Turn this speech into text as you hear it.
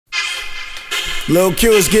Lil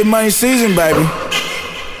Q, it's get money season, baby.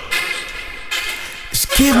 It's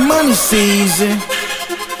get money season.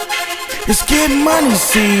 It's get money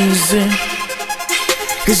season.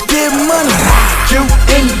 It's get money. You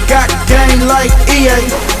ain't got game like EA,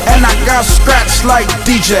 and I got scratch like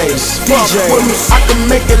DJs. Fuck with me, I can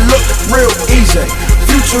make it look real easy.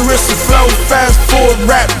 Futuristic flow, fast forward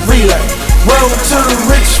rap relay. Roll to the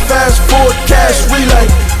rich, fast forward cash relay.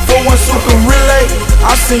 For once who can relate,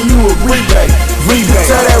 I send you a rebate.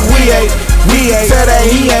 Tell that we ain't, tell that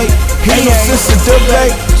he ain't. Ain't no sense of delay,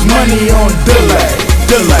 money on delay.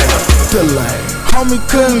 Homie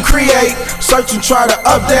couldn't create, search and try to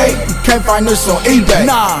update. Can't find this on eBay.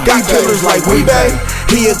 Got killers like eBay.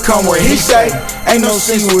 He'll come where he say. Ain't no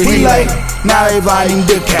sense where he lay. Now everybody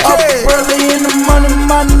decay. Up early in the morning,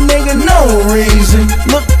 my nigga, no reason.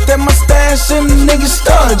 Looked at my stash and the nigga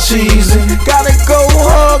started cheesing. Gotta go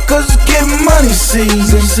hard cause it's get money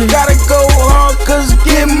season. Gotta go hard cause it's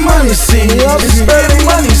get money season. It's early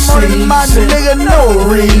money season, my nigga,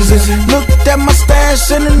 no reason. Looked at my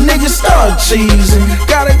stash and the nigga started cheesing.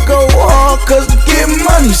 Gotta go hard cause it's get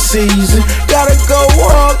money season. Gotta go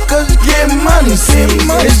hard cause it's get money season.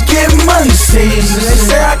 It's get money season. They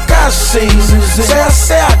say I got season.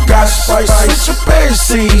 Say I got spice. Switch up every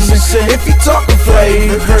season. If you talking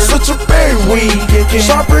flavor, switch up every week.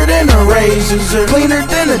 Sharper than a razor, cleaner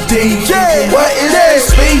than a DJ. What is that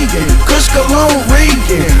speaking? Kush cologne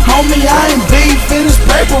reeking. Homie, I ain't beefing. This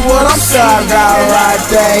paper what I'm saying. I got right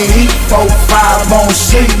there. Heat 4-5 on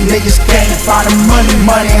sleep. Niggas can't find the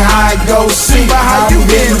money. How I go see? But how you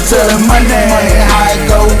get into the money? How I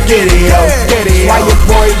go get it, yo? Why your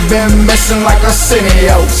boy been missing like a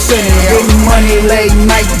Cineo? Getting money late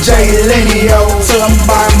night, Jay Lenny, yo. Till I'm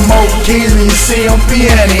buying more keys and you see him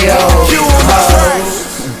piano.